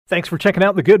Thanks for checking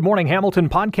out the Good Morning Hamilton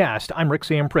podcast. I'm Rick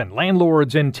Samprin.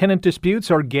 Landlords and tenant disputes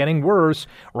are getting worse.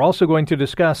 We're also going to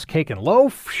discuss Cake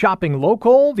Loaf, shopping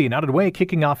local, the United Way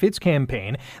kicking off its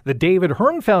campaign, the David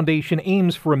Hearn Foundation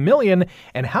aims for $1 million,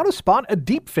 and how to spot a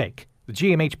deepfake. The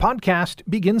GMH podcast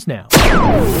begins now.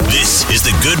 This is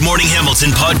the Good Morning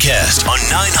Hamilton podcast on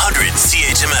 900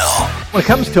 CHML. When it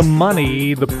comes to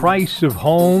money, the price of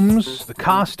homes, the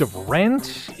cost of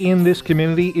rent in this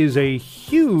community is a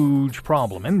huge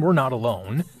problem, and we're not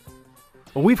alone.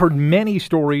 We've heard many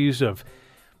stories of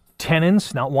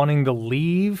tenants not wanting to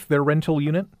leave their rental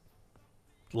unit,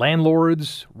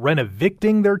 landlords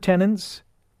rent-evicting their tenants.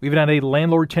 We even had a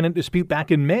landlord-tenant dispute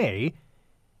back in May,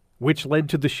 which led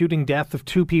to the shooting death of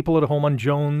two people at a home on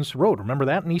Jones Road. Remember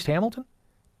that in East Hamilton?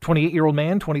 28-year-old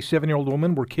man, 27-year-old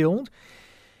woman were killed.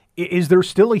 Is there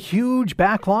still a huge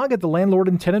backlog at the Landlord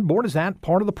and Tenant Board? Is that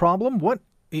part of the problem? What,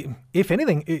 if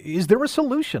anything, is there a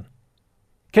solution?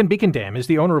 Ken Beekendam is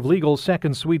the owner of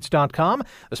LegalSecondSuites.com,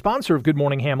 a sponsor of Good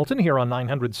Morning Hamilton here on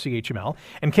 900 CHML.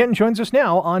 And Ken joins us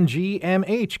now on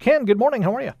GMH. Ken, good morning.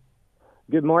 How are you?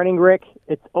 Good morning, Rick.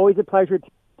 It's always a pleasure to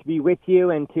be with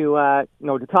you and to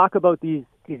talk about these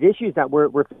issues that we're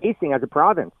facing as a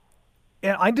province.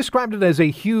 And I described it as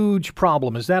a huge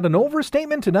problem. Is that an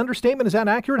overstatement, an understatement? Is that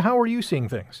accurate? How are you seeing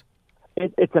things?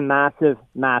 It's a massive,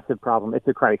 massive problem. It's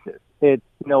a crisis. It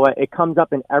comes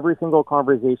up in every single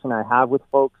conversation I have with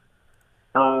folks.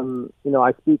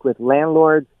 I speak with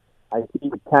landlords, I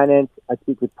speak with tenants, I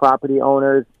speak with property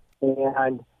owners,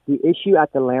 and the issue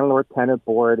at the Landlord-Tenant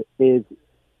Board is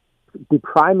the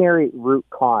primary root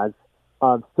cause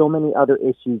of so many other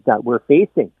issues that we're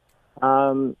facing.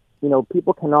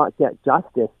 People cannot get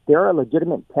justice. There are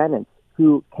legitimate tenants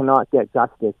who cannot get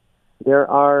justice. There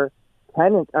are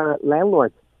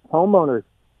landlords, homeowners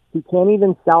who can't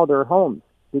even sell their homes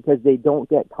because they don't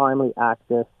get timely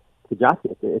access to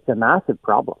justice. It's a massive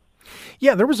problem.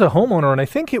 Yeah, there was a homeowner, and I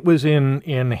think it was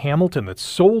in Hamilton, that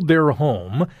sold their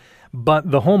home,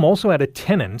 but the home also had a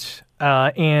tenant,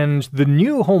 and the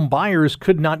new home buyers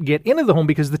could not get into the home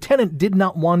because the tenant did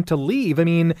not want to leave. I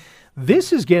mean,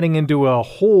 this is getting into a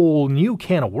whole new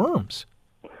can of worms.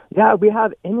 Yeah, we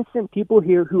have innocent people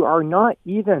here who are not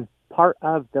even part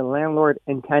of the landlord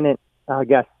and tenant,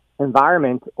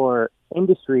 environment or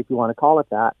industry, if you want to call it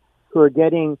that, who are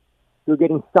getting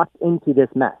sucked into this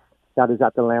mess that is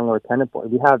at the Landlord-Tenant Board.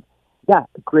 We have, a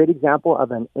great example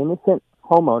of an innocent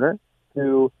homeowner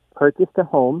who purchased a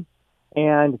home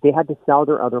and they had to sell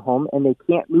their other home and they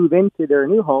can't move into their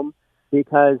new home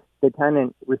because the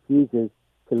tenant refuses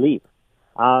to leave.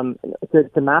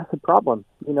 It's a massive problem.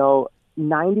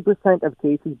 90% of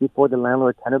cases before the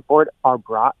Landlord-Tenant Board are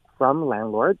brought from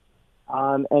landlords.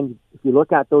 And if you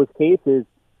look at those cases,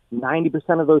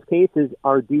 90% of those cases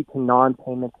are due to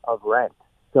non-payment of rent.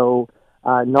 So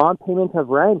non-payment of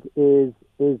rent is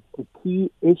the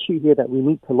key issue here that we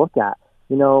need to look at.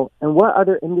 And what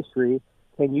other industry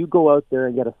can you go out there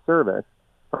and get a service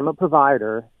from a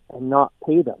provider and not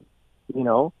pay them?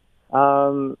 You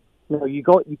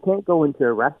can't go into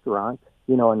a restaurant,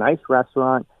 a nice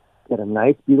restaurant, get a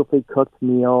nice, beautifully cooked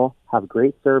meal, have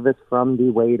great service from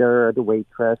the waiter or the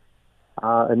waitress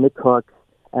and the cook,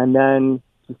 and then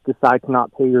just decide to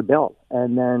not pay your bill.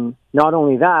 And then not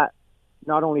only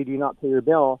do you not pay your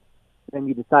bill, then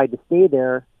you decide to stay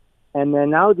there. And then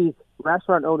now these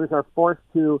restaurant owners are forced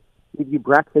to give you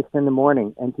breakfast in the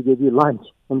morning and to give you lunch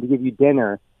and to give you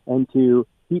dinner and to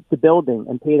heat the building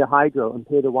and pay the hydro and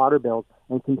pay the water bills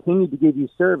and continue to give you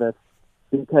service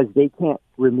because they can't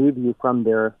remove you from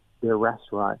their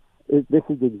restaurant. This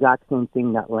is the exact same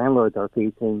thing that landlords are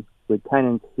facing with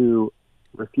tenants who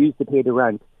refuse to pay the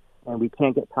rent, and we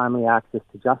can't get timely access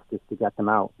to justice to get them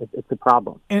out. It's a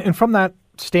problem. And from that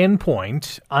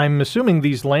standpoint, I'm assuming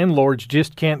these landlords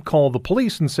just can't call the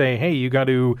police and say, hey, you got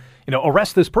to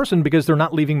arrest this person because they're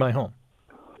not leaving my home.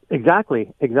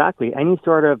 Exactly. Any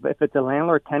sort of, if it's a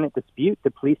landlord-tenant dispute,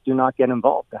 the police do not get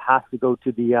involved. It has to go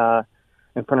to the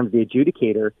in front of the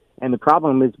adjudicator. And the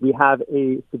problem is we have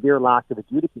a severe lack of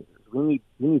adjudicators. We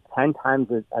need 10 times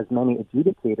as many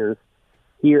adjudicators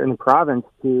here in the province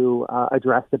to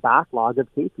address the backlog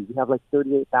of cases. We have like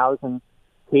 38,000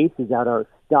 cases that are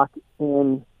stuck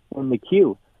in the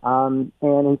queue. And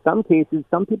in some cases,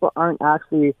 some people aren't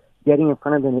actually getting in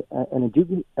front of an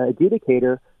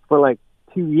adjudicator for like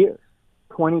 2 years,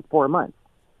 24 months.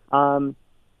 And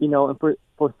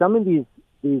for some of these,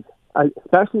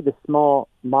 especially the small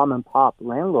mom and pop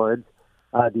landlords,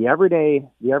 the everyday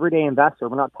investor,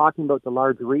 we're not talking about the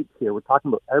large REITs here. We're talking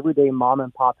about everyday mom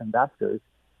and pop investors.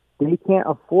 They can't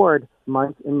afford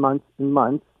months and months and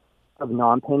months of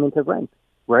non-payment of rent.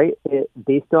 right?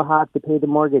 They still have to pay the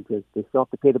mortgages. They still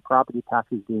have to pay the property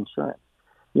taxes, the insurance,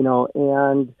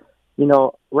 and,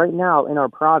 right now in our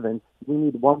province, we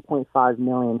need 1.5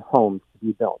 million homes to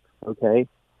be built, okay?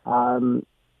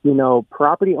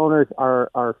 Property owners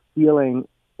are feeling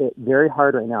it very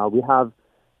hard right now. We have,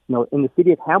 in the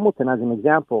city of Hamilton, as an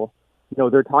example,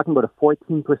 they're talking about a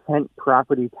 14%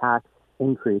 property tax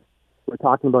increase. We're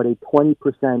talking about a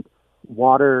 20%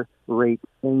 water rate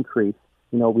increase.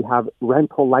 We have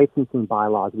rental licensing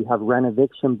bylaws. We have rent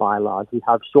eviction bylaws. We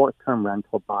have short-term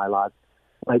rental bylaws.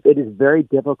 Like, it is very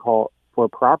difficult for a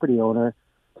property owner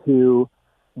to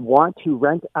want to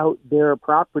rent out their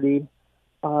property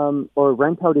or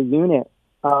rent out a unit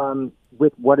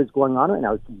with what is going on right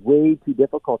now. It's way too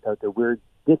difficult out there. We're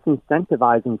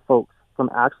disincentivizing folks from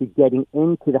actually getting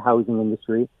into the housing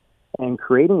industry and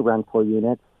creating rental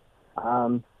units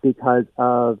because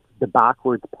of the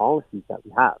backwards policies that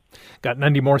we have. Got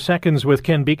 90 more seconds with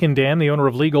Ken Beekendam, the owner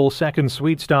of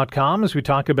LegalSecondSuites.com, as we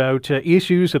talk about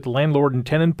issues at the Landlord and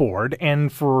Tenant Board.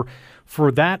 And for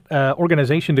that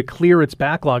organization to clear its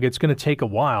backlog, it's going to take a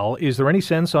while. Is there any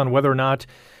sense on whether or not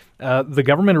the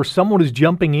government or someone is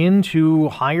jumping in to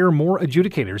hire more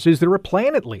adjudicators? Is there a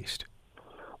plan at least?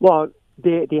 Well,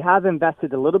 they have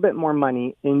invested a little bit more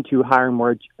money into hiring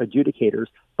more adjudicators.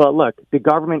 But look, the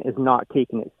government is not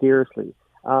taking it seriously.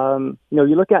 You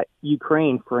look at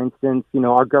Ukraine, for instance,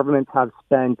 our governments have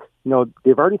spent,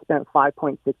 they've already spent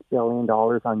 $5.6 billion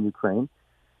on Ukraine.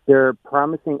 They're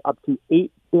promising up to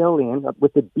 $8 billion,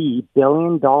 with a B,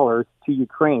 billion dollars to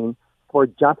Ukraine for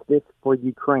justice for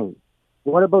Ukraine.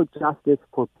 What about justice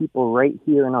for people right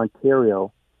here in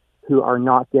Ontario who are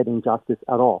not getting justice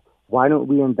at all? Why don't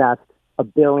we invest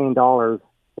 $1 billion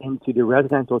into the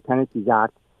Residential Tenancies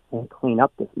Act and clean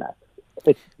up this mess?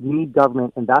 We need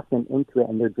government investment into it,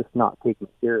 and they're just not taking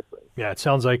it seriously. Yeah, it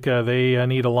sounds like they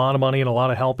need a lot of money and a lot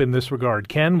of help in this regard.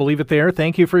 Ken, we'll leave it there.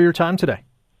 Thank you for your time today.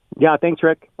 Yeah, thanks,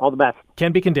 Rick. All the best.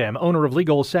 Ken Beekendam, owner of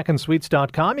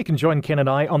LegalSecondSuites.com. You can join Ken and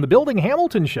I on the Building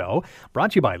Hamilton Show,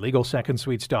 brought to you by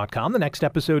LegalSecondSuites.com. The next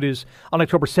episode is on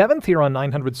October 7th here on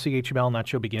 900 CHML, and that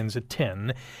show begins at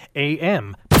 10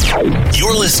 a.m.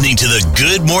 You're listening to the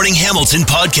Good Morning Hamilton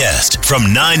podcast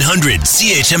from 900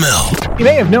 CHML. You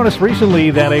may have noticed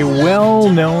recently that a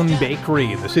well-known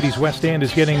bakery in the city's West End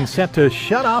is getting set to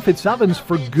shut off its ovens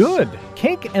for good.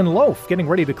 Cake Loaf getting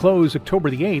ready to close October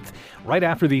the 8th, right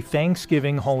after the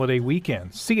Thanksgiving holiday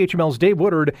weekend. CHML's Dave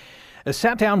Woodard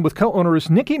sat down with co-owners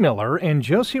Nikki Miller and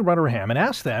Josie Rutterham and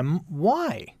asked them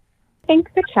why. I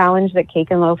think the challenge that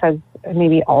Cake Loaf has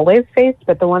maybe always faced,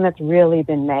 but the one that's really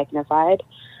been magnified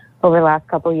over the last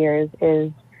couple of years,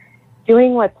 is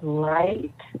doing what's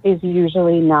right is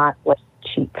usually not what's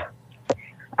cheap.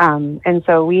 And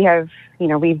so we have,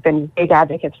 we've been big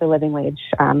advocates for living wage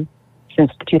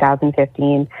since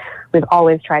 2015. We've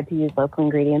always tried to use local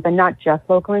ingredients, and not just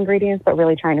local ingredients, but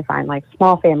really trying to find like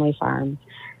small family farms,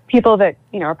 people that,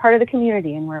 are part of the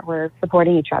community, and we're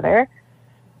supporting each other.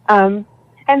 And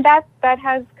that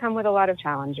has come with a lot of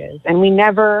challenges. And we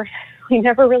never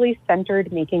really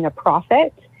centered making a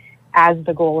profit as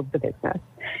the goal of the business.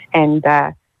 And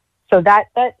so that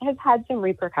has had some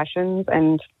repercussions.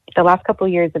 And the last couple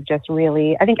of years have just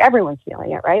really, I think everyone's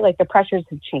feeling it, right? Like the pressures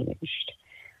have changed.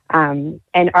 And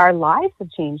our lives have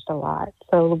changed a lot.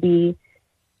 So we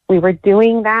were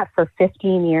doing that for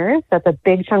 15 years. That's a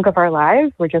big chunk of our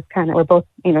lives. We're both,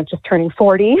 just turning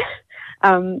 40.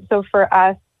 So for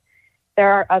us, there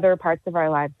are other parts of our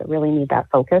lives that really need that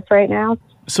focus right now.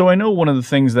 So I know one of the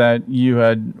things that you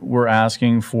were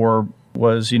asking for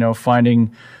was,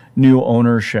 finding new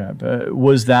ownership.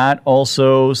 Was that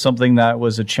also something that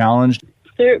was a challenge?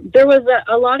 There was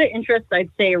a lot of interest, I'd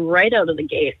say, right out of the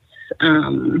gates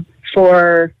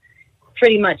for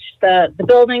pretty much the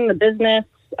building, the business.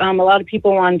 A lot of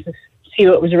people wanted to see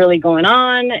what was really going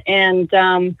on. And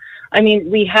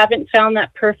we haven't found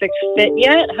that perfect fit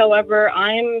yet. However,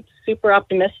 I'm super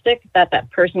optimistic that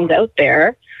person's out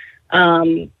there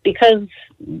because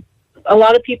a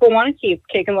lot of people want to keep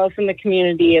Cake Loaf in the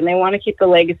community, and they want to keep the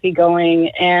legacy going.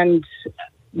 And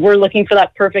we're looking for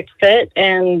that perfect fit.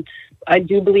 And I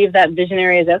do believe that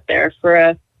visionary is out there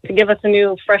to give us a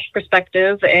new, fresh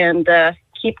perspective and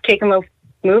keep Cake Loaf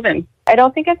moving. I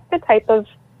don't think it's the type of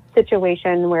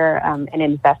situation where an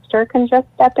investor can just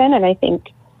step in, and I think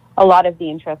a lot of the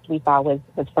interest we saw was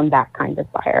from that kind of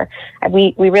buyer.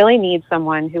 We really need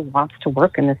someone who wants to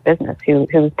work in this business,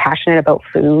 who's passionate about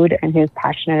food and who's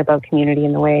passionate about community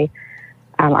in the way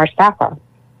our staff are.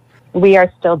 We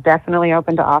are still definitely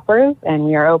open to offers, and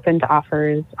we are open to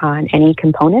offers on any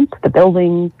component, the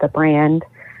building, the brand.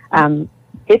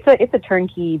 it's a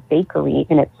turnkey bakery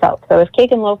in itself. So if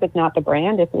Cake and Loaf is not the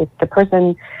brand, if the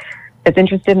person that's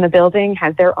interested in the building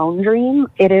has their own dream,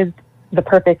 it is the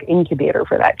perfect incubator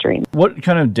for that dream. What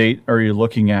kind of date are you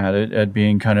looking at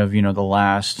being kind of, the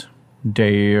last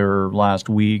day or last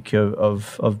week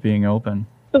of being open?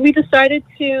 So we decided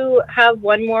to have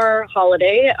one more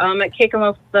holiday. At Cake and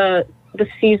Loaf, the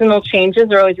seasonal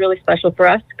changes are always really special for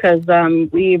us because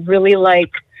we really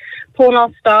like pulling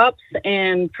off stops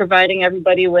and providing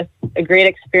everybody with a great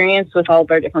experience with all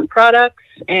of our different products.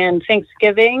 And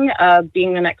Thanksgiving,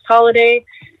 being the next holiday,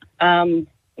 more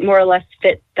or less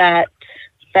fit that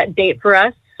date for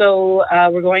us. So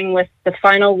we're going with the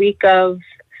final week of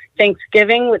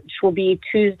Thanksgiving, which will be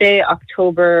Tuesday,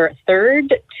 October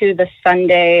 3rd to the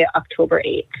Sunday, October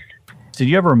 8th. Did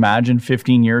you ever imagine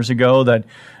 15 years ago that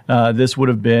this would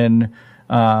have been,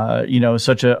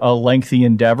 such a lengthy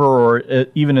endeavor or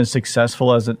even as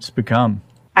successful as it's become?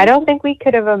 I don't think we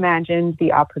could have imagined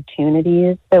the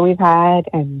opportunities that we've had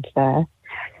and the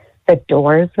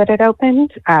doors that it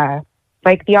opened.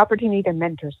 Like the opportunity to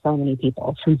mentor so many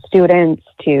people, from students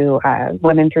to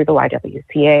women through the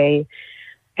YWCA.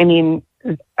 I mean,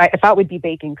 I thought we'd be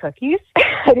baking cookies.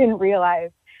 I didn't realize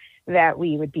that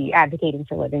we would be advocating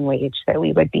for living wage, that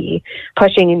we would be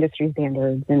pushing industry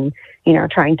standards and,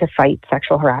 trying to fight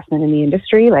sexual harassment in the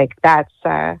industry. Like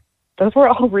those were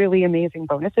all really amazing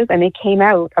bonuses, and they came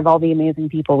out of all the amazing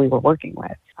people we were working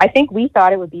with. I think we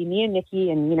thought it would be me and Nikki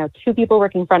and, 2 people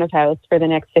working front of house for the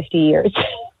next 50 years,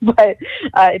 but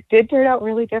it did turn out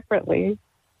really differently.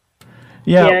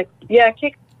 Yeah.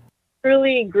 Cake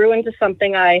really grew into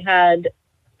something I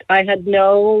had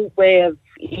no way of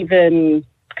even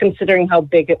considering how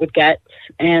big it would get.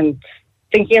 And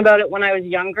thinking about it when I was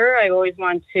younger, I always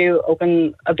wanted to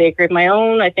open a bakery of my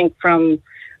own. I think from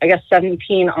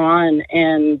 17 on,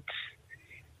 and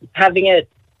having it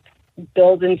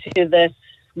build into this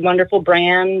wonderful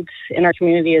brand in our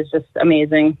community is just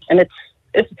amazing. And it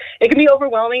can be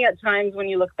overwhelming at times when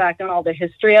you look back on all the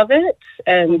history of it.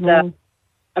 And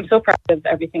I'm so proud of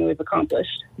everything we've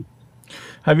accomplished.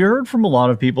 Have you heard from a lot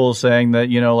of people saying that,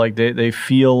 they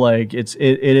feel like it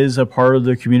is a part of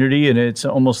the community and it's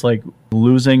almost like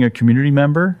losing a community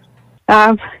member?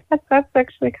 That's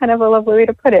actually kind of a lovely way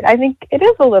to put it. I think it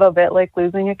is a little bit like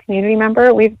losing a community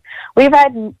member. We've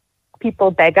had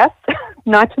people beg us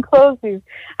not to close. We've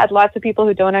had lots of people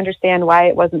who don't understand why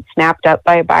it wasn't snapped up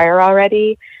by a buyer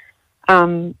already.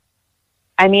 I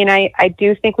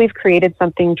do think we've created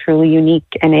something truly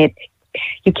unique, and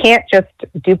you can't just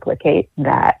duplicate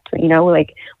that.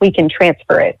 We can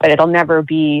transfer it, but it'll never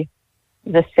be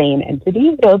the same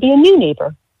entity. It'll be a new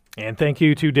neighbor. And thank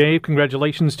you to Dave.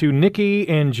 Congratulations to Nikki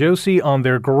and Josie on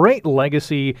their great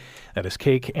legacy. That is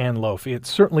Cake and Loaf. It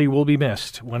certainly will be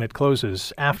missed when it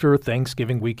closes after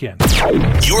Thanksgiving weekend.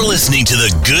 You're listening to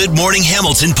the Good Morning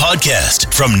Hamilton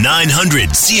podcast from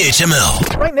 900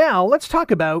 CHML. Right now, let's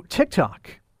talk about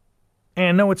TikTok.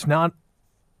 And no, it's not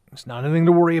anything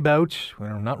to worry about.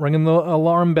 We're not ringing the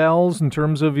alarm bells in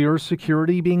terms of your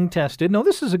security being tested. No,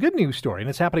 this is a good news story, and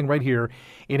it's happening right here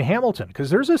in Hamilton, because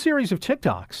there's a series of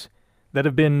TikToks that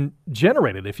have been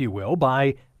generated, if you will,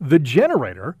 by The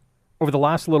Generator over the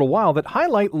last little while that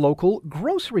highlight local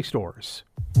grocery stores.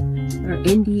 Our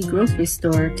indie grocery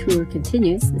store tour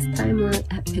continues. This time we're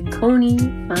at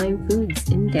Piccone Fine Foods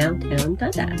in downtown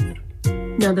Dundas.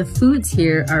 Now, the foods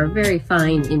here are very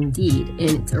fine indeed, and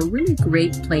it's a really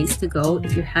great place to go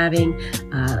if you're having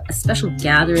a special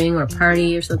gathering or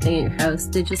party or something at your house.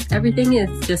 Everything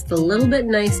is just a little bit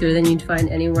nicer than you'd find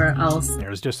anywhere else.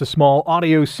 There's just a small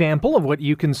audio sample of what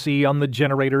you can see on the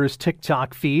Generator's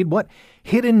TikTok feed. What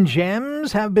hidden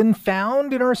gems have been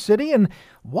found in our city, and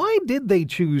why did they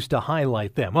choose to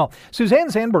highlight them? Well, Suzanne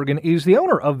Zandbergen is the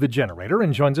owner of The Generator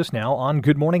and joins us now on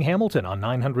Good Morning Hamilton on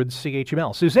 900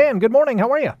 CHML. Suzanne, good morning. How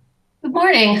are you? Good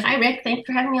morning. Hi, Rick. Thanks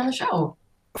for having me on the show.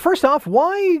 First off,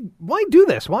 why do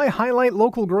this? Why highlight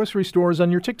local grocery stores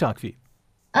on your TikTok feed?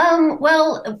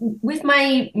 Well, with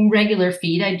my regular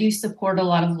feed, I do support a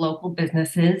lot of local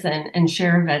businesses and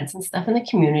share events and stuff in the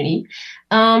community.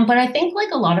 But I think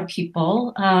like a lot of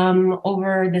people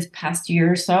over this past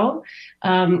year or so,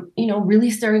 really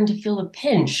starting to feel the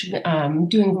pinch,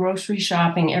 doing grocery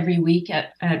shopping every week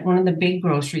at one of the big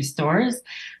grocery stores,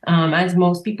 as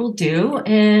most people do.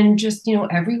 And just,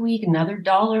 every week, another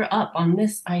 $1 up on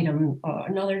this item,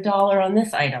 another $1 on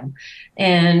this item.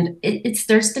 And it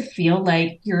starts to feel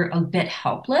like you're a bit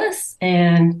helpless.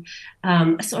 And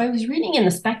so I was reading in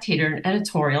The Spectator an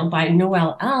editorial by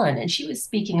Noelle Allen, and she was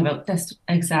speaking about this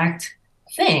exact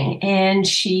thing. And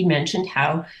she mentioned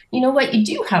how, you know what, you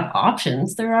do have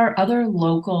options. There are other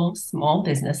local small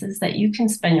businesses that you can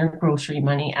spend your grocery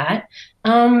money at.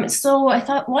 So I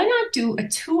thought, why not do a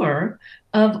tour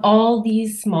of all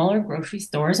these smaller grocery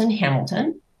stores in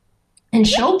Hamilton and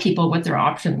show people what their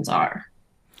options are?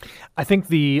 I think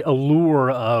the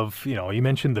allure of, you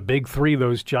mentioned the big three,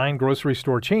 those giant grocery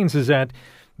store chains, is that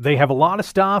they have a lot of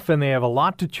stuff and they have a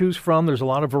lot to choose from. There's a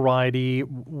lot of variety.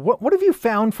 What have you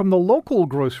found from the local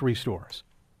grocery stores?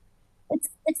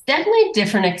 It's definitely a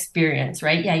different experience,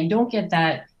 right? Yeah, you don't get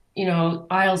that,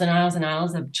 aisles and aisles and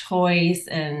aisles of choice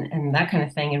and that kind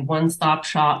of thing in one-stop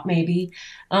shop maybe.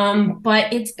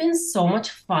 But it's been so much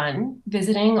fun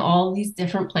visiting all these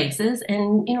different places,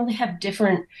 and they have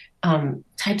different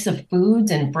types of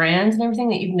foods and brands and everything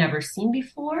that you've never seen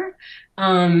before.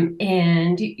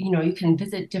 And you can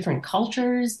visit different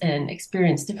cultures and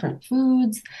experience different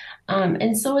foods.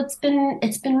 And so it's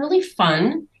been really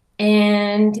fun.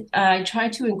 And I try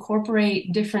to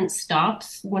incorporate different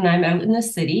stops when I'm out in the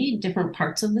city, different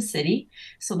parts of the city,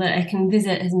 so that I can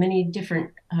visit as many different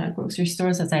grocery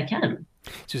stores as I can.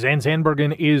 Suzanne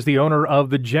Zandbergen is the owner of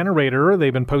The Generator.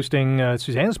 They've been posting,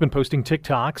 Suzanne's been posting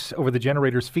TikToks over The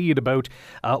Generator's feed about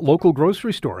local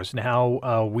grocery stores and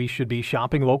how we should be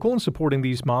shopping local and supporting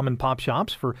these mom and pop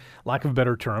shops, for lack of a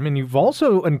better term. And you've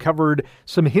also uncovered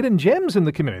some hidden gems in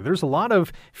the community. There's a lot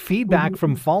of feedback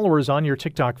from followers on your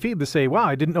TikTok feed that say, wow,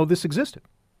 I didn't know this existed.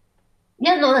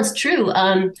 Yeah, no, that's true.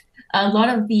 A lot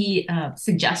of the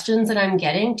suggestions that I'm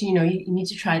getting, you need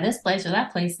to try this place or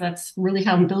that place. That's really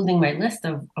how I'm building my list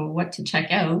of what to check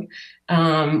out.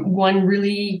 One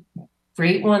really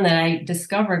great one that I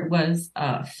discovered was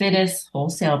Fittis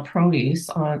Wholesale Produce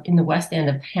in the west end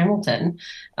of Hamilton.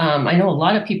 I know a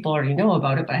lot of people already know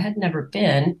about it, but I had never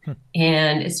been.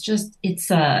 And it's just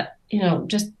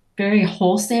very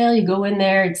wholesale. You go in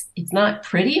there, it's not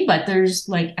pretty, but there's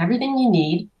like everything you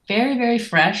need. Very, very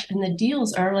fresh, and the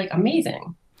deals are like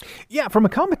amazing. Yeah, from a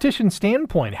competition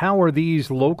standpoint, how are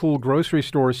these local grocery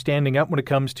stores standing up when it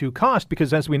comes to cost?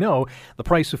 Because as we know, the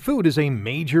price of food is a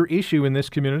major issue in this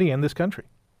community and this country.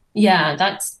 Yeah,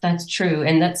 that's true.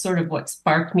 And that's sort of what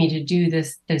sparked me to do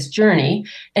this journey.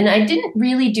 And I didn't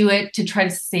really do it to try to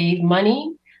save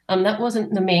money. That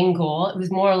wasn't the main goal. It was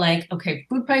more like, okay,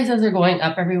 food prices are going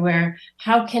up everywhere.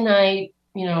 How can I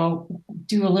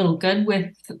do a little good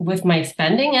with my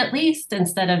spending, at least,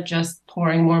 instead of just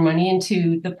pouring more money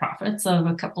into the profits of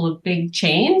a couple of big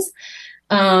chains.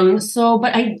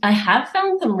 But I have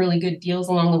found some really good deals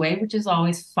along the way, which is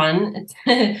always fun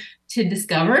to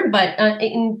discover. But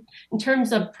in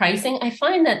terms of pricing, I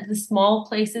find that the small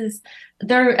places,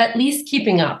 they're at least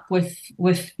keeping up with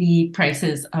the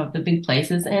prices of the big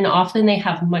places. And often they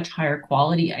have much higher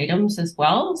quality items as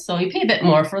well. So you pay a bit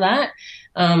more for that.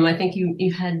 I think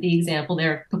you had the example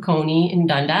there of Peconi in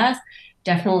Dundas.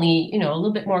 Definitely, a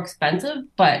little bit more expensive,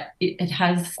 but it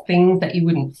has things that you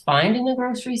wouldn't find in the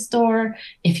grocery store.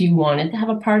 If you wanted to have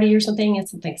a party or something,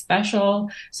 it's something special.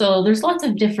 So there's lots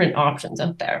of different options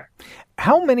out there.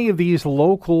 How many of these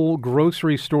local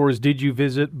grocery stores did you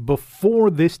visit before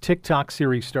this TikTok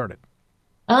series started?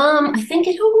 I think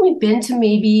I'd only been to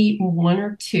maybe one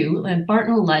or two. And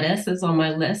Barton Lettuce is on my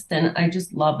list, and I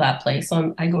just love that place.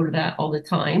 So I go to that all the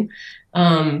time.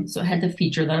 So I had to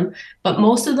feature them. But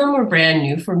most of them were brand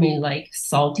new for me, like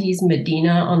Salty's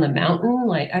Medina on the Mountain.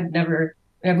 Like I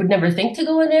would never think to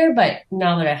go in there, but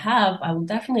now that I have, I will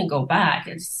definitely go back.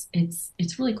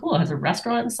 It's really cool. It has a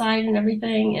restaurant inside and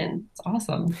everything, and it's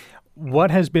awesome.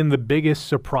 What has been the biggest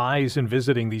surprise in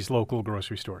visiting these local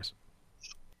grocery stores?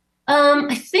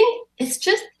 I think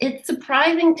it's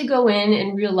surprising to go in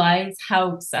and realize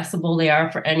how accessible they are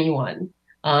for anyone.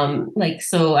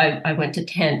 So I went to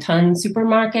Canton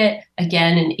supermarket,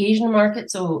 again, an Asian market.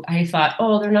 So I thought,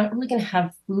 they're not really going to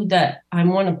have food that I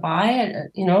want to buy,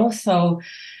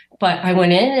 but I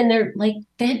went in and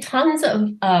they had tons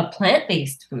of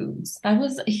plant-based foods. That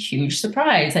was a huge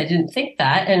surprise. I didn't think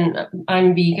that. And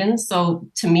I'm vegan. So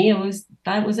to me,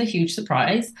 that was a huge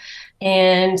surprise.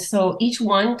 And so each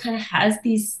one kind of has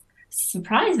these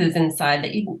surprises inside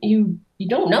that you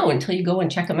don't know until you go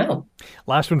and check them out.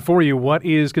 Last one for you. What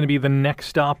is going to be the next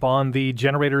stop on the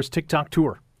Generator's TikTok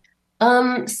tour?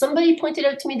 Somebody pointed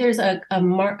out to me there's I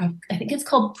think it's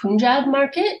called Punjab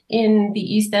Market in the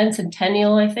East End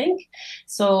Centennial, I think.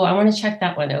 So I want to check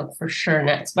that one out for sure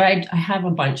next. But I have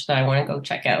a bunch that I want to go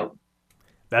check out.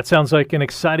 That sounds like an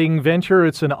exciting venture.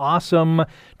 It's an awesome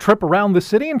trip around the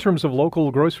city in terms of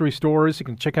local grocery stores. You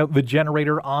can check out The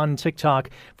Generator on TikTok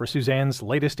for Suzanne's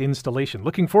latest installation.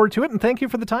 Looking forward to it, and thank you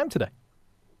for the time today.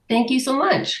 Thank you so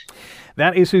much.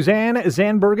 That is Suzanne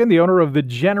Zandbergen, the owner of The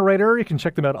Generator. You can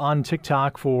check them out on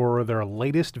TikTok for their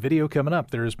latest video coming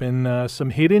up. There's been some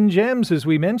hidden gems, as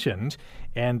we mentioned,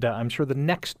 and I'm sure the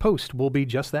next post will be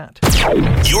just that.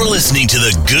 You're listening to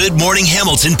the Good Morning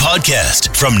Hamilton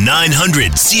podcast from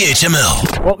 900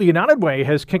 CHML. Well, the United Way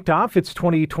has kicked off its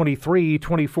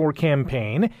 2023-24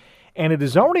 campaign, and it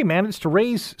has already managed to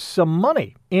raise some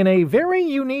money in a very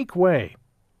unique way.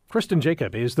 Kristen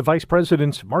Jacob is the Vice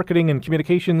President, Marketing and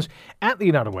Communications at the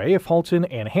United Way of Halton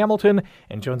and Hamilton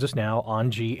and joins us now on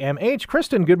GMH.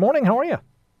 Kristen, good morning. How are you?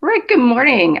 Rick, good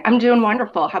morning. I'm doing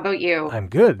wonderful. How about you? I'm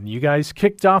good. You guys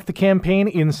kicked off the campaign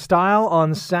in style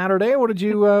on Saturday. What did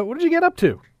you get up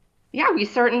to? Yeah, we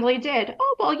certainly did.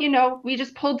 Oh, well, we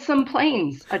just pulled some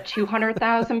planes, a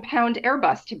 200,000-pound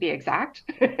Airbus to be exact.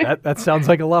 That sounds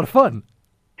like a lot of fun.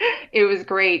 It was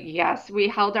great. Yes, we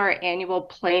held our annual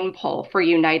plane pull for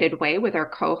United Way with our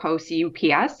co-host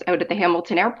UPS out at the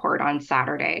Hamilton Airport on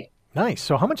Saturday. Nice.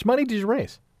 So how much money did you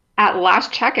raise? At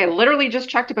last check, I literally just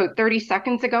checked about 30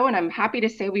 seconds ago, and I'm happy to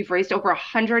say we've raised over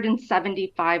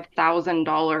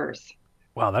 $175,000.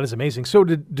 Wow, that is amazing. So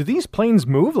do these planes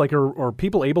move? Like, are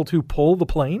people able to pull the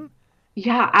plane?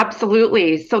 Yeah,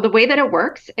 absolutely. So the way that it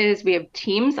works is we have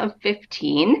teams of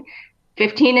 15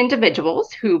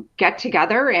 individuals who get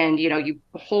together and, you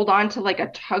hold on to like a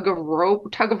tug of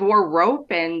war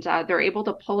rope, and they're able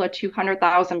to pull a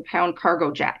 200,000-pound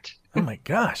cargo jet. Oh my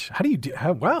gosh. How do you do?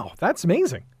 Wow, that's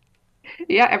amazing.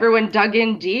 Yeah, everyone dug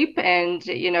in deep and,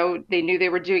 they knew they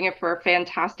were doing it for a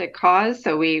fantastic cause.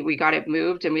 So we got it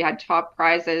moved, and we had top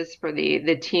prizes for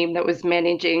the team that was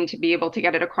managing to be able to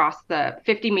get it across the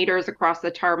 50 meters across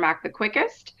the tarmac the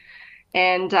quickest.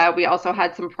 And we also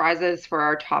had some prizes for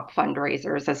our top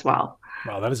fundraisers as well.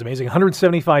 Wow, that is amazing.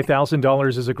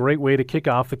 $175,000 is a great way to kick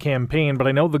off the campaign, but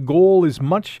I know the goal is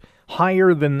much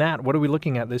higher than that. What are we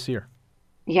looking at this year?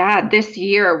 Yeah, this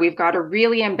year we've got a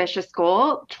really ambitious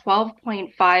goal.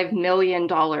 $12.5 million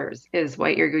is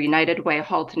what your United Way,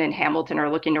 Halton, and Hamilton are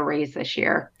looking to raise this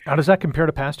year. How does that compare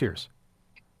to past years?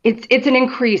 It's an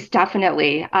increase,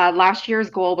 definitely. Last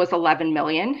year's goal was 11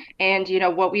 million. And,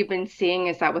 what we've been seeing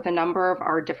is that with a number of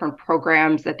our different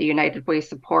programs that the United Way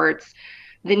supports,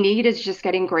 the need is just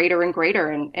getting greater and greater.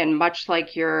 And much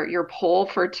like your poll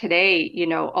for today,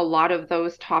 a lot of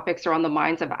those topics are on the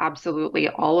minds of absolutely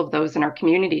all of those in our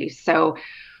community. So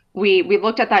we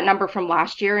looked at that number from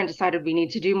last year and decided we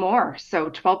need to do more. So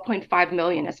 12.5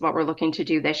 million is what we're looking to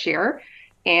do this year.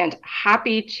 And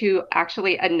happy to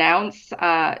actually announce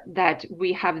that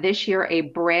we have this year a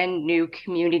brand new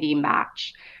community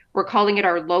match. We're calling it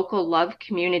our Local Love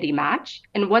Community Match.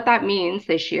 And what that means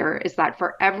this year is that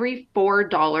for every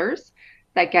 $4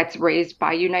 that gets raised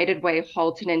by United Way,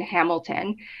 Halton, and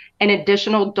Hamilton, an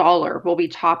additional $1 will be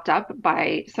topped up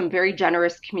by some very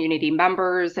generous community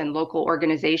members and local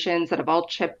organizations that have all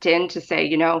chipped in to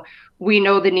say, we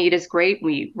know the need is great.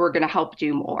 We're going to help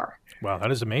do more. Wow,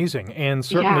 that is amazing. And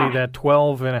certainly that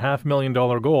 $12.5 million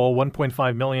goal,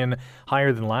 $1.5 million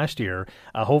higher than last year,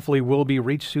 hopefully will be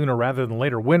reached sooner rather than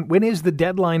later. When is the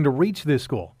deadline to reach this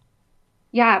goal?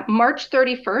 Yeah, March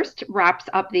 31st wraps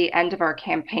up the end of our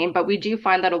campaign, but we do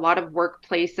find that a lot of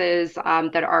workplaces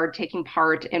that are taking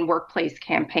part in workplace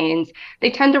campaigns, they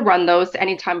tend to run those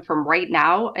anytime from right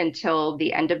now until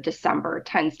the end of December. It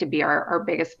tends to be our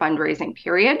biggest fundraising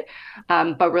period.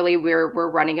 But really, we're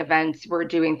running events, we're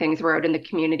doing things, we're out in the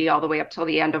community all the way up till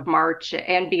the end of March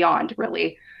and beyond,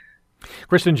 really.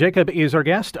 Kristen Jacob is our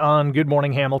guest on Good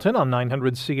Morning Hamilton on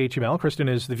 900 CHML. Kristen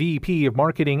is the VP of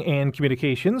Marketing and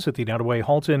Communications at the United Way,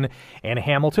 Halton and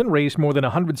Hamilton. Raised more than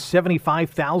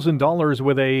 $175,000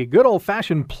 with a good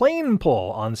old-fashioned plane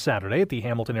pull on Saturday at the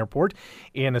Hamilton Airport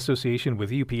in association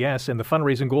with UPS. And the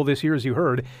fundraising goal this year, as you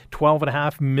heard,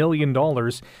 $12.5 million.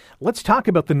 Let's talk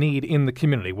about the need in the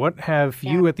community. What have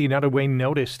you at the United Way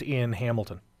noticed in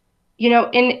Hamilton?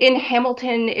 In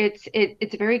Hamilton, it's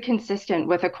very consistent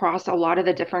with across a lot of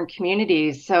the different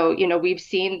communities. So, we've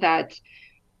seen that,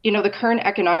 the current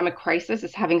economic crisis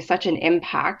is having such an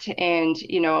impact. And,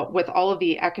 with all of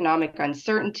the economic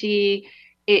uncertainty,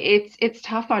 it's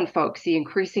tough on folks. The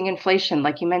increasing inflation,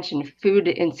 like you mentioned, food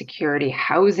insecurity,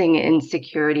 housing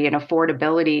insecurity, and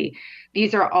affordability.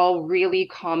 These are all really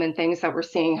common things that we're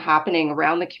seeing happening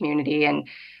around the community. And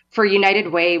for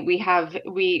United Way,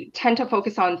 we tend to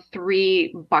focus on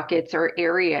three buckets or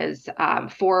areas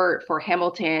for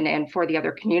Hamilton and for the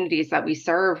other communities that we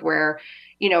serve, where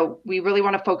we really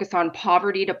want to focus on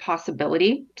poverty to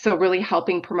possibility. So really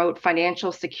helping promote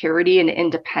financial security and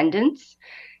independence.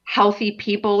 healthy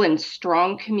people and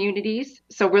strong communities.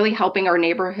 So really helping our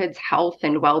neighborhoods' health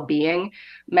and well-being.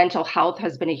 Mental health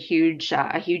has been a huge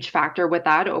factor with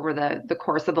that over the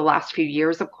course of the last few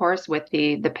years, of course, with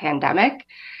the pandemic.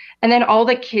 And then all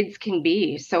that kids can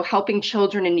be. So helping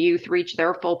children and youth reach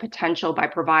their full potential by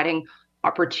providing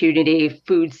opportunity,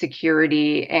 food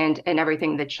security, and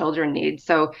everything that children need.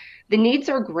 So the needs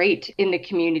are great in the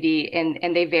community, and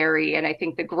they vary. And I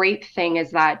think the great thing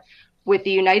is that with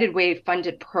the United Way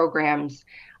funded programs,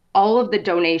 all of the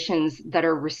donations that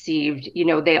are received,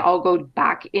 they all go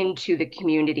back into the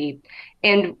community.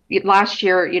 And last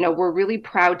year, we're really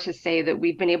proud to say that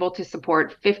we've been able to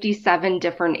support 57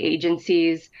 different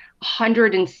agencies,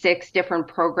 106 different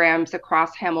programs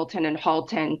across Hamilton and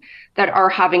Halton that are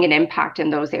having an impact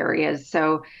in those areas.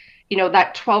 So,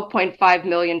 that $12.5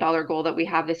 million goal that we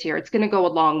have this year, it's going to go a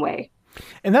long way.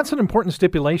 And that's an important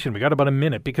stipulation. We got about a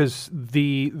minute because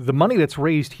the money that's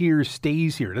raised here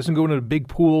stays here. It doesn't go into a big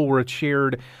pool where it's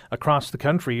shared across the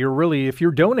country. If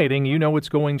you're donating, it's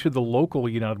going to the local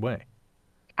United Way.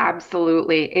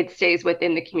 Absolutely. It stays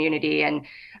within the community. And,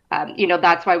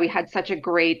 that's why we had such a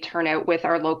great turnout with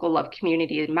our local Love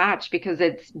Community Match, because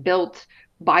it's built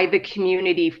by the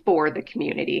community for the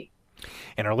community.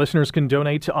 And our listeners can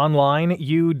donate online,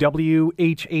 uwhh.ca.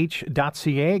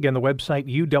 Again, the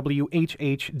website,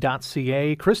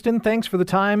 uwhh.ca. Kristen, thanks for the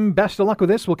time. Best of luck with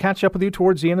this. We'll catch up with you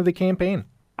towards the end of the campaign.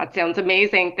 That sounds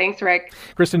amazing. Thanks, Rick.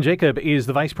 Kristen Jacob is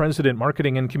the Vice President,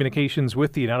 Marketing and Communications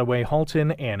with the United Way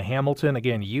Halton and Hamilton.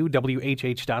 Again,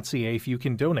 uwhh.ca. If you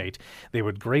can donate, they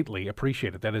would greatly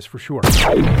appreciate it. That is for sure.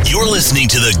 You're listening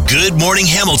to the Good Morning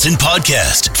Hamilton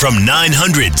podcast from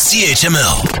 900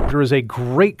 CHML. There is a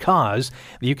great cause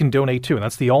that you can donate to, and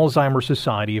that's the Alzheimer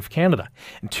Society of Canada.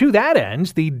 And to that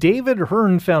end, the David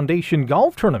Hearn Foundation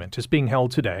Golf Tournament is being held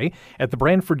today at the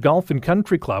Brantford Golf and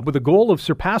Country Club with a goal of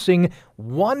surpassing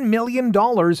 $1 million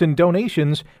in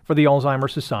donations for the Alzheimer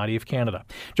Society of Canada.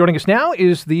 Joining us now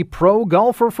is the pro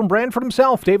golfer from Brantford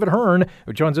himself, David Hearn,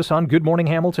 who joins us on Good Morning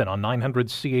Hamilton on 900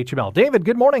 CHML. David,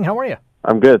 good morning. How are you?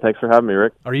 I'm good. Thanks for having me,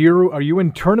 Rick. Are you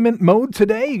in tournament mode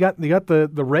today? You got the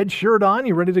red shirt on.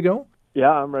 You ready to go?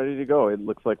 Yeah, I'm ready to go. It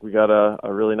looks like we got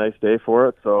a really nice day for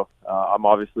it, so I'm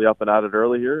obviously up and at it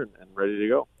early here and ready to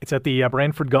go. It's at the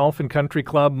Brantford Golf and Country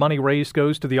Club. Money raised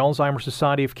goes to the Alzheimer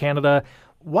Society of Canada.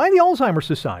 Why the Alzheimer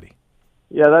Society?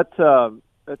 Yeah, that's a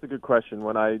good question.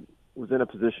 When I was in a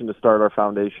position to start our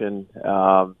foundation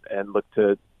and look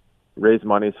to raise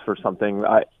monies for something,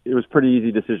 it was a pretty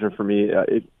easy decision for me.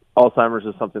 Alzheimer's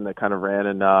is something that kind of ran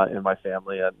in my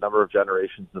family. A number of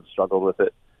generations have struggled with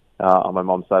it on my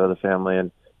mom's side of the family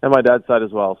and my dad's side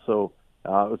as well. So it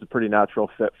was a pretty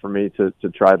natural fit for me to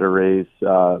try to raise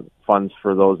funds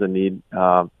for those in need.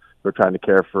 We're trying to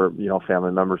care for,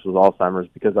 family members with Alzheimer's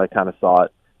because I kind of saw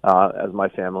it as my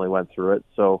family went through it.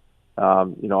 So,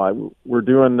 we're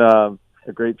doing a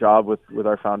great job with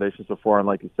our foundation so far. And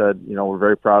like you said, we're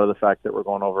very proud of the fact that we're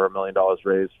going over $1 million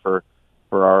raised for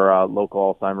our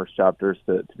local Alzheimer's chapters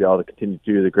to be able to continue to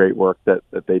do the great work that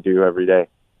they do every day.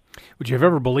 Would you have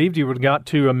ever believed you would have got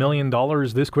to $1 million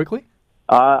this quickly?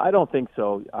 I don't think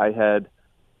so. I had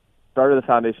started the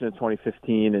foundation in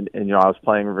 2015, and I was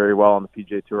playing very well on the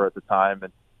PGA Tour at the time,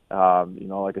 and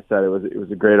like I said, it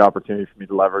was a great opportunity for me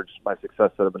to leverage my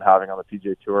success that I've been having on the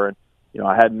PGA Tour, and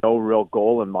I had no real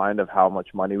goal in mind of how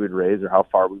much money we'd raise or how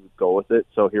far we would go with it.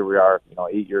 So here we are,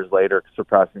 8 years later,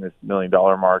 surpassing this $1 million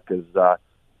mark.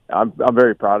 I'm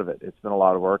very proud of it. It's been a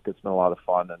lot of work. It's been a lot of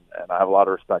fun, and I have a lot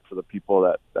of respect for the people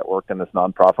that work in this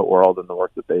nonprofit world and the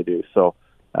work that they do. So.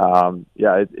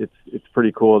 It's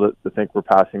pretty cool to think we're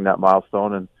passing that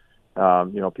milestone,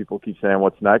 and people keep saying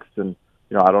what's next, and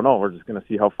I don't know. We're just going to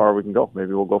see how far we can go.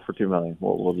 Maybe we'll go for $2 million.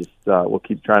 We'll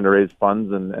keep trying to raise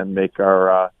funds and make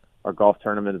our golf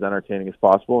tournament as entertaining as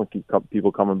possible and keep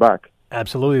people coming back.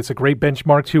 Absolutely. It's a great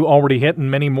benchmark to already hit and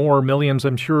many more millions,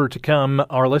 I'm sure, to come.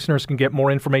 Our listeners can get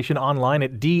more information online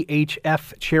at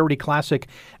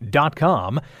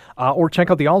dhfcharityclassic.com or check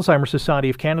out the Alzheimer Society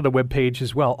of Canada webpage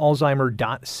as well,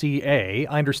 alzheimer.ca.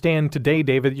 I understand today,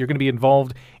 David, you're going to be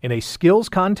involved in a skills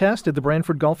contest at the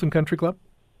Brantford Golf and Country Club?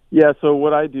 Yeah, so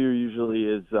what I do usually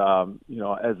is,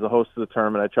 as the host of the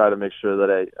tournament, I try to make sure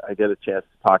that I get a chance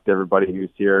to talk to everybody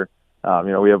who's here.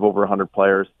 We have over 100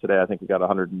 players today. I think we got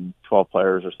 112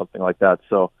 players or something like that.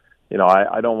 So,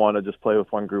 I don't want to just play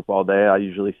with one group all day. I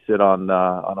usually sit on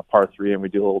a par 3 and we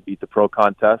do a little beat the pro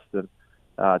contest and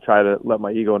try to let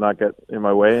my ego not get in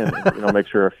my way and make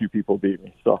sure a few people beat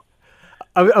me. So,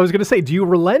 I was going to say, do you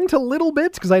relent a little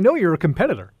bit? Because I know you're a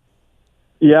competitor.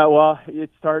 Yeah, well,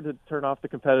 it's hard to turn off the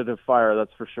competitive fire, that's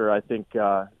for sure. I think,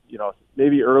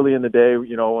 maybe early in the day,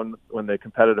 when the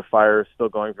competitive fire is still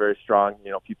going very strong,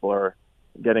 people are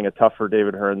getting a tougher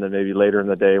David Hearn than maybe later in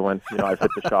the day when, I've hit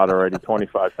the shot already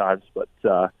 25 times. But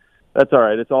that's all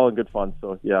right. It's all in good fun.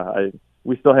 So, yeah,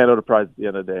 we still hand out a prize at the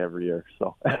end of the day every year.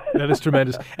 So that is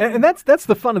tremendous. And that's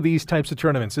the fun of these types of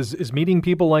tournaments is meeting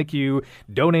people like you,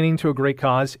 donating to a great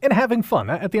cause, and having fun.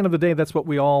 At the end of the day, that's what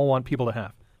we all want people to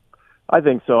have. I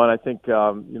think so, and I think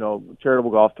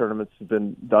charitable golf tournaments have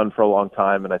been done for a long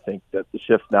time, and I think that the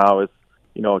shift now is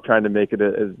trying to make it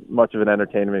as much of an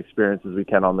entertainment experience as we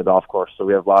can on the golf course. So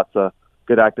we have lots of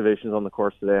good activations on the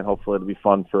course today, and hopefully it'll be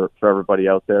fun for everybody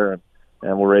out there, and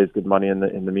we'll raise good money in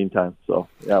the meantime. So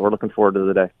yeah, we're looking forward to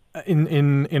the day.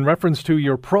 In reference to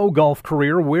your pro golf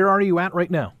career, where are you at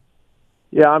right now?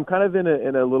 Yeah, I'm kind of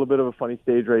in a little bit of a funny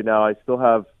stage right now. I still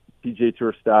have PGA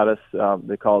Tour status.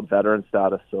 They call it veteran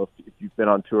status. So if you've been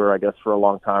on tour, I guess, for a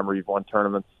long time, or you've won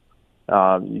tournaments,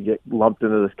 you get lumped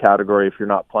into this category if you're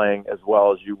not playing as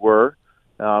well as you were,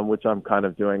 which I'm kind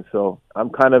of doing. So I'm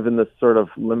kind of in this sort of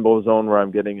limbo zone where I'm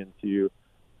getting into,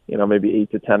 maybe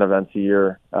 8 to 10 events a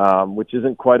year, which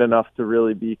isn't quite enough to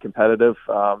really be competitive.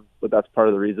 But that's part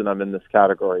of the reason I'm in this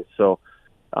category. So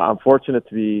I'm fortunate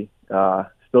to be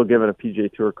still given a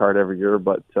PGA Tour card every year,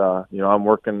 but I'm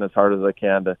working as hard as I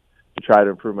can to try to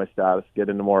improve my status, get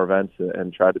into more events,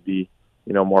 and try to be,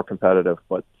 more competitive.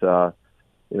 But,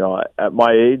 at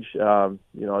my age,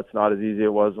 it's not as easy as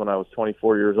it was when I was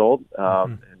 24 years old.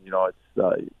 And, it's,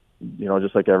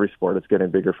 just like every sport, it's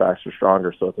getting bigger, faster,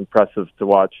 stronger. So it's impressive to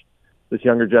watch this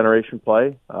younger generation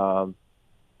play. I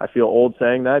feel old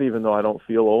saying that, even though I don't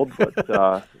feel old, but, it's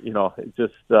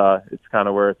kind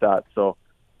of where it's at. So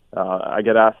I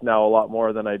get asked now a lot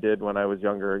more than I did when I was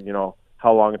younger,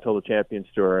 how long until the Champions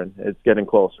Tour, and it's getting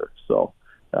closer. So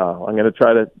I'm going to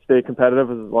try to stay competitive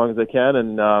as long as I can,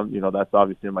 and that's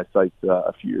obviously in my sights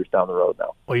a few years down the road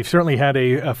now. Well, you've certainly had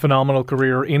a phenomenal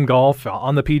career in golf,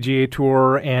 on the PGA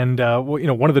Tour, and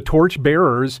one of the torch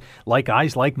bearers, like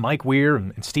guys like Mike Weir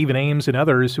and Stephen Ames and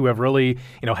others who have really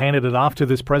handed it off to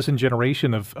this present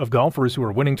generation of golfers who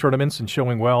are winning tournaments and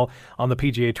showing well on the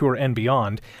PGA Tour and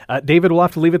beyond. David, we'll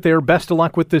have to leave it there. Best of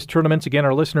luck with this tournament. Again,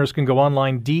 our listeners can go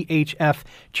online,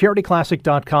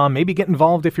 dhfcharityclassic.com. Maybe get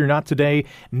involved if you're not today.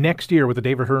 Next year with the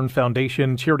David Hearn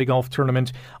Foundation Charity Golf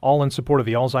Tournament, all in support of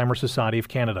the Alzheimer Society of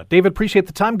Canada. David, appreciate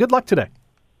the time. Good luck today.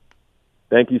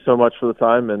 Thank you so much for the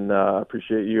time, and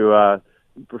appreciate you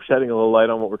for shedding a little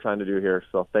light on what we're trying to do here.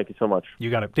 So thank you so much.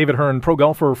 You got it. David Hearn, pro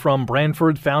golfer from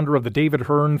Brantford, founder of the David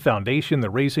Hearn Foundation.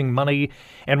 They're raising money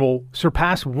and will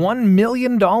surpass $1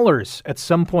 million at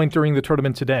some point during the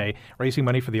tournament today, raising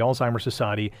money for the Alzheimer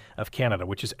Society of Canada,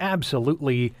 which is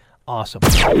absolutely awesome.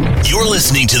 You're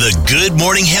listening to the Good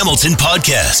Morning Hamilton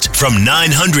podcast from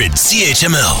 900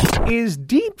 CHML. Is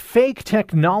deepfake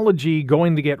technology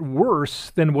going to get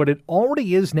worse than what it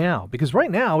already is now? Because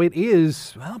right now it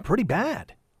is, pretty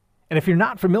bad. And if you're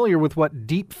not familiar with what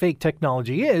deepfake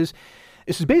technology is,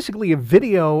 this is basically a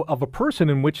video of a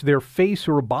person in which their face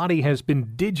or body has been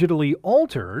digitally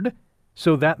altered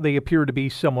so that they appear to be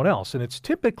someone else. And it's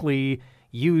typically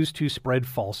used to spread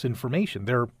false information.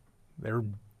 They're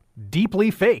deeply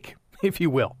fake, if you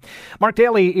will. Mark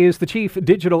Daly is the Chief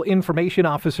Digital Information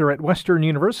Officer at Western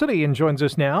University and joins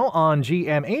us now on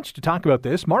GMH to talk about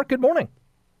this. Mark, good morning.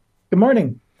 Good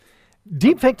morning.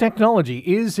 Deepfake technology,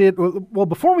 is it, well,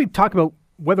 before we talk about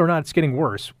whether or not it's getting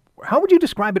worse, how would you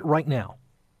describe it right now?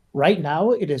 Right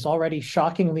now, it is already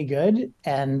shockingly good,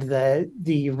 and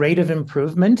the rate of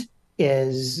improvement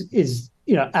is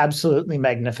absolutely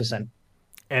magnificent.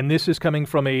 And this is coming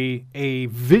from a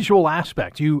visual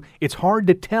aspect. It's hard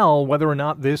to tell whether or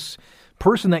not this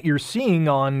person that you're seeing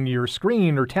on your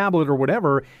screen or tablet or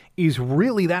whatever is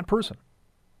really that person.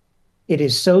 It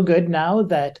is so good now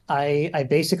that I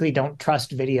basically don't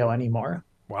trust video anymore.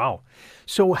 Wow.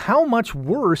 So how much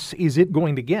worse is it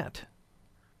going to get?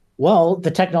 Well,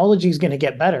 the technology is going to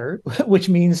get better, which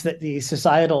means that the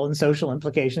societal and social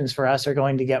implications for us are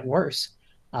going to get worse.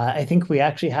 I think we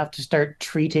actually have to start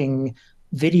treating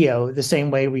video the same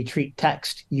way we treat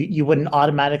text. You wouldn't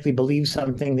automatically believe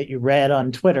something that you read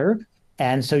on Twitter,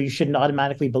 and so you shouldn't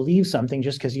automatically believe something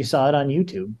just because you saw it on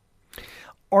YouTube.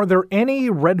 Are there any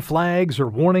red flags or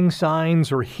warning signs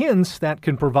or hints that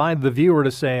can provide the viewer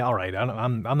to say, all right,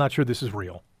 I'm not sure this is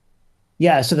real?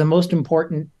 Yeah, so the most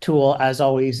important tool, as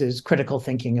always, is critical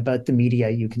thinking about the media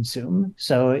you consume.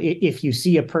 So if you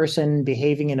see a person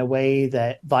behaving in a way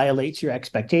that violates your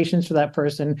expectations for that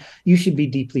person, you should be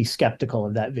deeply skeptical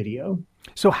of that video.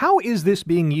 So how is this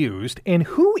being used, and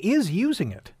who is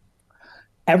using it?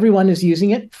 Everyone is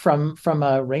using it from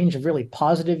a range of really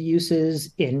positive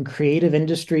uses in creative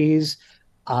industries.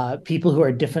 People who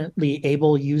are differently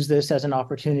able use this as an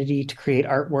opportunity to create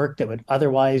artwork that would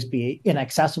otherwise be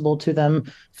inaccessible to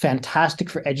them. Fantastic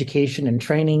for education and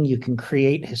training. You can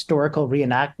create historical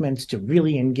reenactments to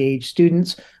really engage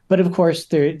students. But of course,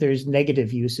 there's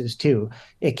negative uses too.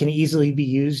 It can easily be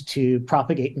used to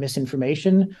propagate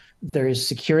misinformation. There's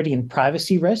security and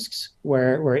privacy risks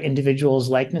where individuals'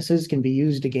 likenesses can be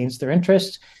used against their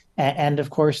interests. And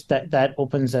of course, that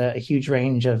opens a huge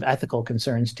range of ethical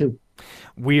concerns too.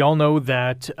 We all know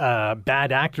that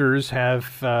bad actors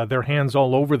have their hands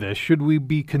all over this. Should we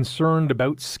be concerned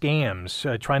about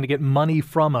scams trying to get money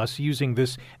from us using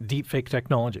this deepfake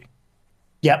technology?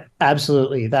 Yep,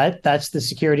 absolutely. That's the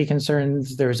security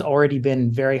concerns. There's already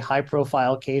been very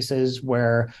high-profile cases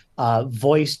where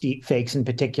voice deepfakes in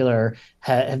particular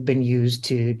have been used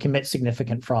to commit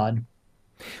significant fraud.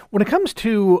 When it comes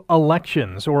to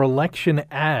elections or election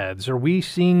ads, are we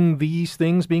seeing these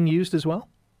things being used as well?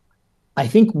 I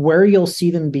think where you'll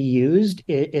see them be used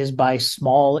is by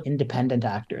small independent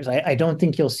actors. I don't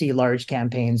think you'll see large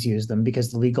campaigns use them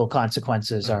because the legal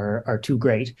consequences are too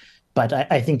great. But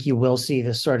I think you will see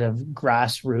this sort of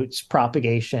grassroots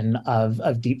propagation of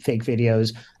deepfake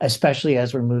videos, especially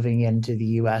as we're moving into the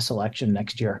U.S. election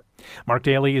next year. Mark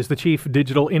Daly is the Chief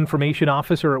Digital Information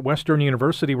Officer at Western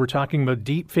University. We're talking about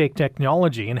deepfake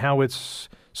technology and how it's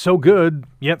so good,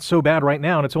 yet so bad right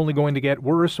now, and it's only going to get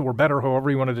worse or better, however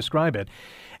you want to describe it.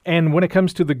 And when it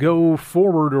comes to the go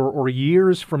forward or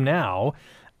years from now,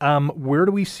 where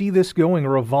do we see this going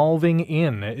or evolving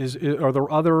in? Are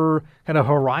there other kind of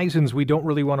horizons we don't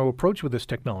really want to approach with this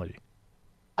technology?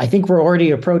 I think we're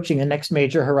already approaching the next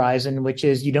major horizon, which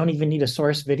is you don't even need a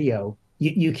source video.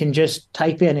 You can just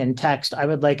type in text, I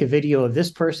would like a video of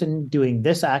this person doing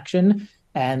this action,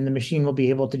 and the machine will be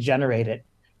able to generate it.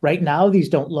 Right now, these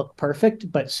don't look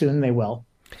perfect, but soon they will.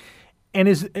 And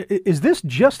is this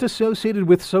just associated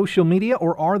with social media,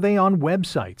 or are they on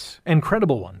websites and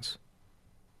credible ones?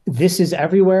 This is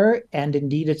everywhere, and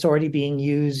indeed, it's already being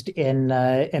used in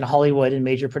Hollywood and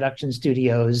major production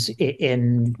studios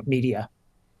in media.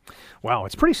 Wow,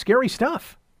 it's pretty scary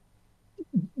stuff.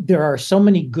 There are so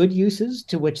many good uses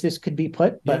to which this could be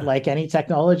put, but like any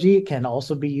technology, it can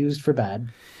also be used for bad.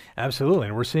 Absolutely,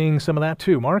 and we're seeing some of that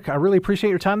too. Mark, I really appreciate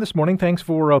your time this morning. Thanks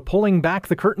for pulling back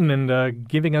the curtain and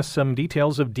giving us some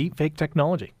details of deepfake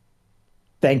technology.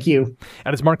 Thank you.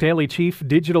 And it's Mark Daly, Chief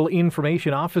Digital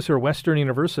Information Officer, Western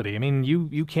University. I mean,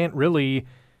 you can't really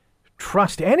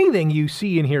trust anything you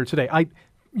see in here today.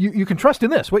 You can trust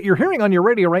in this. What you're hearing on your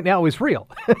radio right now is real.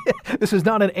 This is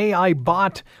not an AI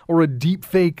bot or a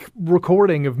deepfake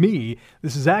recording of me.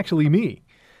 This is actually me.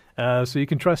 So you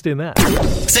can trust in that.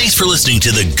 Thanks for listening to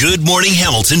the Good Morning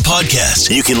Hamilton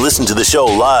podcast. You can listen to the show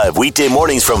live weekday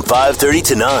mornings from 5:30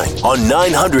 to 9 on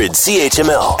 900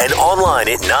 CHML and online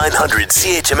at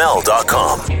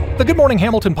 900CHML.com. The Good Morning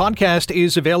Hamilton podcast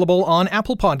is available on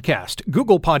Apple Podcast,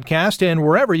 Google Podcast, and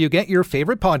wherever you get your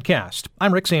favorite podcast.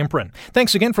 I'm Rick Samprin.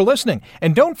 Thanks again for listening.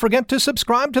 And don't forget to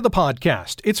subscribe to the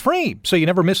podcast. It's free, so you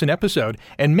never miss an episode.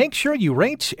 And make sure you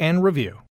rate and review.